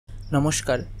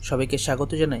নমস্কার, সবাইকে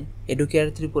স্বাগত জানাই এডুকেয়ার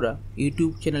ত্রিপুরা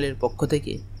ইউটিউব চ্যানেলের পক্ষ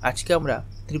থেকে। আজকে আমরা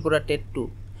ত্রিপুরা টেট-2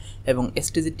 এবং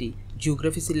এসটিজিটি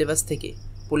জিওগ্রাফি সিলেবাস থেকে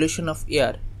পলিউশন অফ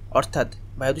এয়ার অর্থাৎ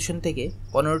বায়ুদূষণ থেকে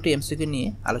 15টি এমসিকিউ নিয়ে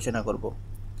আলোচনা করব।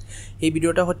 এই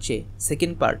ভিডিওটা হচ্ছে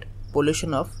second part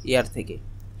pollution of air থেকে।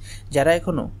 যারা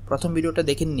এখনও প্রথম ভিডিওটা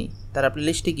দেখেননি তারা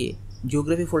প্লেলিস্টে গিয়ে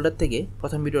জিওগ্রাফি ফোল্ডার থেকে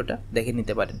প্রথম ভিডিওটা দেখে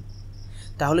নিতে পারেন।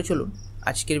 তাহলে চলুন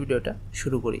আজকের ভিডিওটা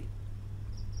শুরু করি।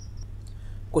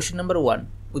 কোশ্চেন নাম্বার 1,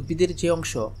 উদ্ভিদের যে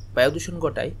অংশ বায়ুদূষণ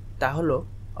ঘটায় তা হলো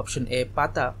অপশন এ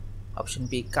পাতা, অপশন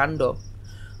বি কাণ্ড,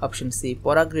 অপশন সি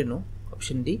পরাগরেণু,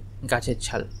 অপশন ডি গাছের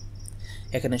ছাল।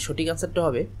 এখানে সঠিক আনসারটা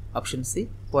হবে অপশন সি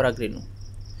পরাগরেণু।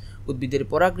 উদ্ভিদের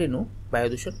পরাগরেণু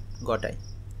বায়ুদূষণ ঘটায়।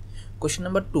 কোশ্চেন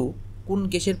নাম্বার 2, কোন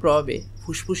গ্যাসের প্রভাবে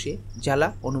ফুসফুসে জ্বালা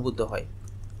অনুভূত হয়?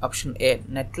 Option A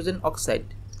nitrogen oxide,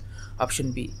 option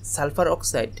B sulphur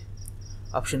oxide,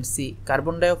 option C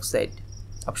carbon dioxide,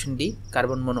 option D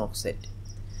carbon monoxide.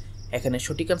 এখানে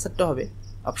সঠিক আনসারটা হবে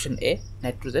option A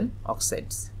nitrogen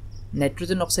oxides.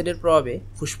 Nitrogen অক্সাইডের প্রভাবে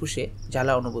ফুসফুসে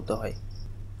জ্বালা অনুভূত হয়।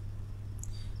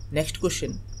 নেক্সট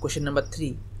কোশ্চেন নাম্বার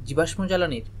 3, জীবাশ্ম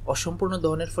জ্বালানির অসম্পূর্ণ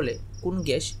দহনের ফলে কোন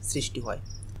গ্যাস সৃষ্টি হয়?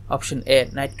 Option A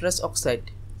nitrous oxide,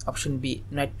 option B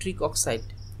nitric oxide,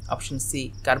 option C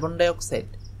carbon dioxide,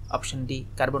 option D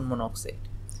carbon monoxide.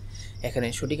 এখানে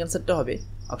সঠিক আনসারটা হবে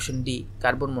অপশন ডি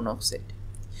কার্বন মনোঅক্সাইড।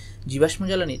 জীবাশ্ম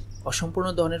জ্বালানির অসম্পূর্ণ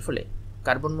দহনের ফলে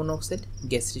কার্বন মনোঅক্সাইড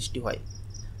গ্যাস সৃষ্টি হয়।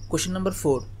 কোশ্চেন নাম্বার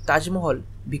 4, তাজমহল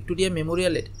ভিক্টোরিয়া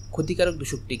মেমোরিয়ালের ক্ষতিকারক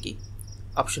দূষকটি কি?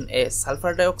 Option A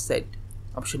sulphur dioxide,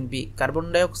 option B carbon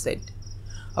dioxide,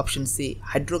 option C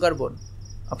hydrocarbon,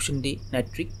 option D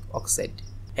nitric oxide.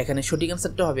 এখানে সঠিক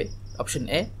আনসারটা হবে option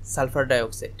A sulphur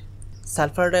dioxide.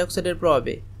 Sulphur ডাইঅক্সাইডের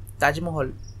প্রভাবে তাজমহল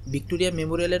ভিক্টোরিয়া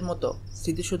মেমোরিয়ালের মতো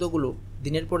স্মৃতিসৌধগুলো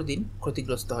দিনের পর দিন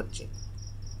ক্ষতিগ্রস্ত হচ্ছে।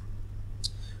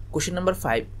 কোশ্চেন নাম্বার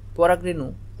 5, পরাগরেণু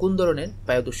কোন ধরনের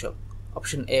বায়ুদূষক?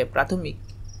 অপশন এ প্রাথমিক,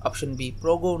 অপশন বি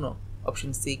প্রগৌণ,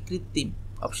 অপশন সি কৃত্রিম,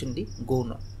 অপশন ডি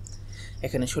গৌণ।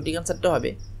 এখানে সঠিক আনসারটা হবে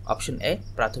অপশন এ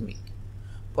প্রাথমিক।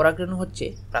 পরাগরেণু হচ্ছে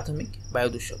প্রাথমিক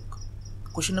বায়ুদূষক।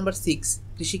 কোশ্চেন নাম্বার 6,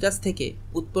 কৃষিকাজ থেকে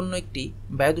উৎপন্ন একটি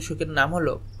বায়ুদূষকের নাম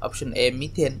হলো option A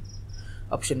methane,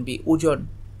 option B ozone,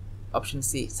 option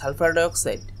C sulphur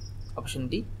dioxide, option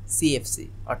D CFC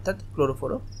অর্থাৎ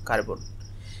ক্লোরোফ্লোরো কার্বন।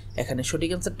 এখানে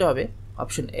সঠিক আনসারটা হবে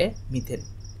অপশন এ মিথেন।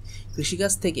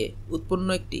 কৃষিকাজ থেকে উৎপন্ন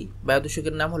একটি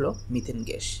বায়ুদূষকের নাম হলো methane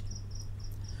gas.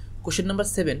 Question number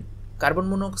 7, carbon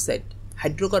monoxide,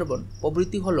 hydrocarbon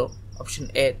প্রভৃতি হলো অপশন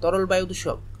এ তরল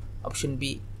বায়ুদূষক, অপশন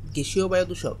বি গ্যাসীয়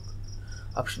বায়ুদূষক,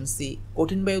 অপশন সি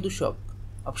কঠিন বায়ুদূষক,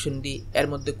 অপশন ডি এর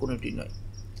মধ্যে কোনোটি নয়।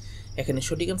 এখানে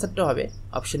সঠিক আনসারটা হবে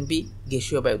অপশন বি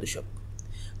গ্যাসীয় বায়ুদূষক।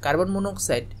 কার্বন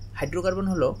মনোঅক্সাইড, হাইড্রোকার্বন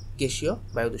হলো গ্যাসীয়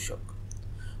বায়ুদূষক।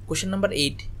 কোশ্চেন নাম্বার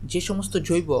 8, যে সমস্ত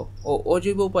জৈব ও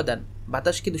অজৈব উপাদান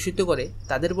বাতাসকে দূষিত করে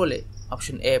তাদের বলে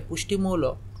অপশন এ পুষ্টিমৌল,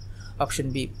 অপশন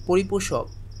বি পরিপোষক,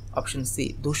 অপশন সি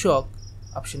দূষক,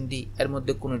 অপশন ডি এর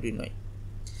মধ্যে কোনোটি নয়।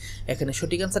 এখানে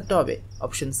সঠিক আনসারটা হবে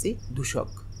অপশন সি দূষক।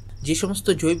 যে সমস্ত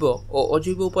জৈব ও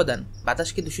অজৈব উপাদান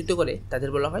বাতাসকে দূষিত করে তাদের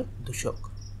বলা হয় দূষক।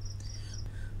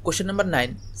 কোশ্চেন নাম্বার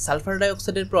 9, সালফার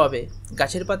ডাইঅক্সাইডের প্রভাবে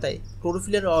গাছের পাতায়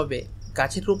ক্লোরোফিলের অভাবে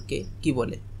গাছের রোগকে কি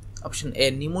বলে? Option A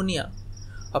pneumonia,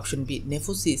 option B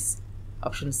নেফোসিস,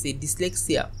 option C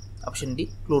dyslexia, option D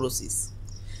chlorosis.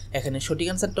 এখানে সঠিক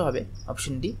আনসারটা হবে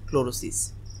অপশন ডি ক্লোরোসিস।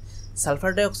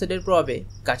 সালফার ডাইঅক্সাইডের প্রভাবে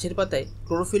গাছের পাতায়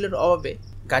ক্লোরোফিলের অভাবে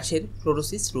গাছের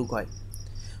ক্লোরোসিস রোগ হয়।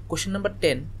 কোশ্চেন নাম্বার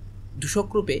 10,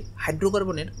 দূষকরূপে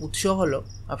হাইড্রোকার্বনের উৎস হল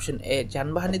অপশন এ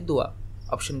যানবাহনের ধোঁয়া,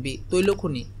 অপশন বি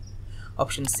তৈলখনি,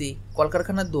 অপশন সি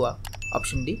কলকারখানার ধোঁয়া,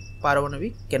 অপশন ডি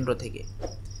পারমাণবিক কেন্দ্র থেকে।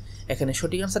 এখানে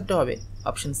সঠিক আনসারটা হবে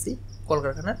অপশন সি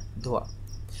কলকারখানার ধোঁয়া।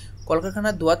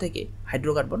 কলকারখানার ধোঁয়া থেকে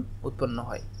হাইড্রোকার্বন উৎপন্ন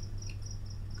হয়।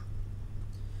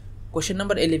 কোশ্চেন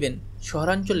নাম্বার 11,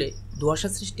 শহরাঞ্চলে ধোঁয়াশা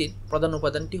সৃষ্টির প্রধান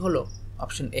উপাদানটি হল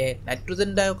option A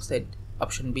nitrogen dioxide,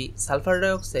 option B sulphur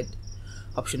dioxide,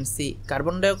 option C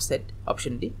carbon dioxide,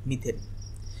 option D methane.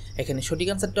 এখানে সঠিক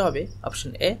আনসারটা হবে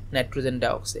অপশন এ নাইট্রোজেন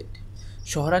ডাইঅক্সাইড।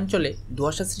 শহরাঞ্চলে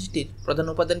ধোঁয়াশা সৃষ্টির প্রধান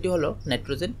উপাদানটি হল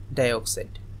নাইট্রোজেন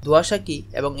ডাইঅক্সাইড। ধোঁয়াশা কি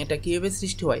এবং এটা কীভাবে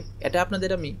সৃষ্টি হয় এটা আপনাদের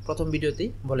আমি প্রথম ভিডিওতেই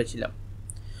বলেছিলাম।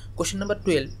 কোশ্চেন নাম্বার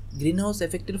 12, গ্রিনহাউস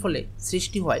এফেক্টের ফলে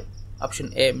সৃষ্টি হয় অপশন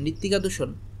এ মৃত্তিকা দূষণ,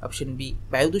 অপশন বি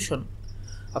বায়ু দূষণ,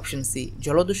 অপশন সি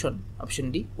জলদূষণ, অপশন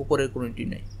ডি উপরের কোনোটি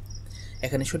নয়।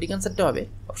 এখানে সঠিক আনসারটা হবে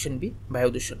অপশন বি বায়ু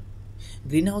দূষণ।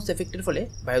 গ্রিনহাউস এফেক্টের ফলে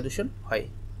বায়ু দূষণ হয়।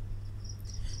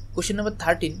 কোশ্চেন নাম্বার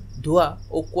 13, ধোঁয়া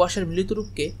ও কুয়াশার মিলিত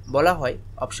রূপকে বলা হয়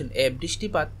অপশন এ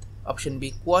বৃষ্টিপাত, অপশন বি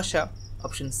কুয়াশা,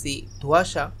 অপশন সি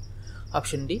ধোঁয়াশা,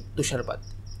 অপশন ডি তুষারপাত।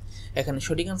 এখানে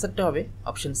সঠিক আনসারটা হবে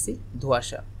অপশন সি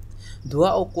ধোঁয়াশা।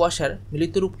 ধোঁয়া ও কুয়াশার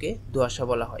মিলিত রূপকে ধোঁয়াশা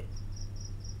বলা হয়।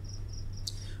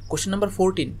 কোশ্চেন নাম্বার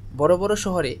 14, বড় বড়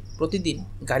শহরে প্রতিদিন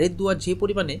গাড়ির ধোঁয়া যে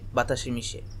পরিমাণে বাতাসে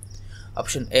মিশে।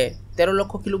 অপশন এ 13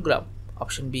 লক্ষ কিলোগ্রাম,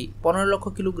 অপশন বি 15 লক্ষ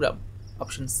কিলোগ্রাম,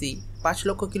 অপশন সি 5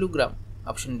 লক্ষ কিলোগ্রাম,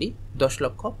 অপশন ডি 10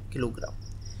 লক্ষ কিলোগ্রাম।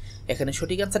 এখানে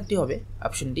সঠিক অ্যান্সারটি হবে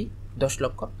অপশন ডি 10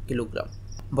 লক্ষ কিলোগ্রাম।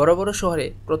 বড় বড় শহরে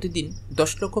প্রতিদিন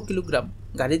 10 লক্ষ কিলোগ্রাম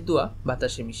গাড়ির ধোঁয়া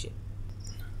বাতাসে মিশে।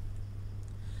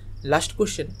 লাস্ট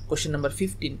কোশ্চেন নাম্বার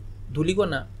 15,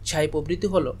 ধূলিকণা ছাই প্রভৃতি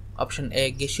হল অপশন এ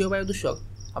গ্যাসীয় বায়ু দূষক,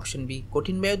 অপশন বি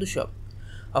কঠিন বায়ু দূষক,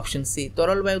 অপশন সি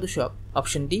তরল বায়ু দূষক,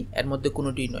 অপশন ডি এর মধ্যে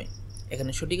কোনোটিই নয়।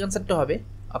 এখানে সঠিক অ্যান্সারটা হবে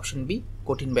অপশন বি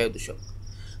কঠিন বায়ু দূষক।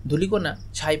 ধূলিকণা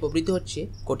ছাই প্রভৃতি হচ্ছে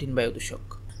কঠিন বায়ু দূষক।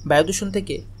 বায়ু দূষণ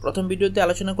থেকে প্রথম ভিডিওতে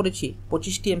আলোচনা করেছি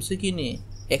 25টি MCQ নিয়ে,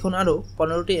 এখন আরও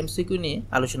 15টি MCQ নিয়ে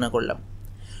আলোচনা করলাম।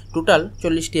 টোটাল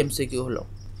 40টি MCQ হলো।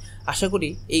 আশা করি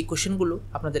এই কোশ্চেনগুলো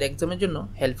আপনাদের এক্সামের জন্য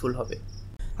হেল্পফুল হবে।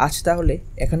 আজ তাহলে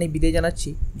এখানেই বিদায় জানাচ্ছি।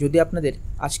 যদি আপনাদের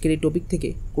আজকের এই টপিক থেকে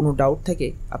কোনো ডাউট থাকে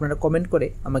আপনারা কমেন্ট করে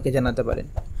আমাকে জানাতে পারেন।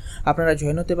 আপনারা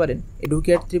জয়েন হতে পারেন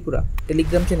এডুকেট ত্রিপুরা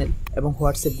টেলিগ্রাম চ্যানেল এবং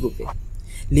হোয়াটসঅ্যাপ গ্রুপে।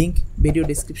 লিঙ্ক ভিডিও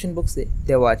ডিসক্রিপশন বক্সে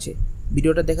দেওয়া আছে।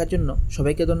 ভিডিওটা দেখার জন্য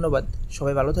সবাইকে ধন্যবাদ।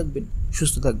 সবাই ভালো থাকবেন,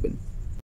 সুস্থ থাকবেন।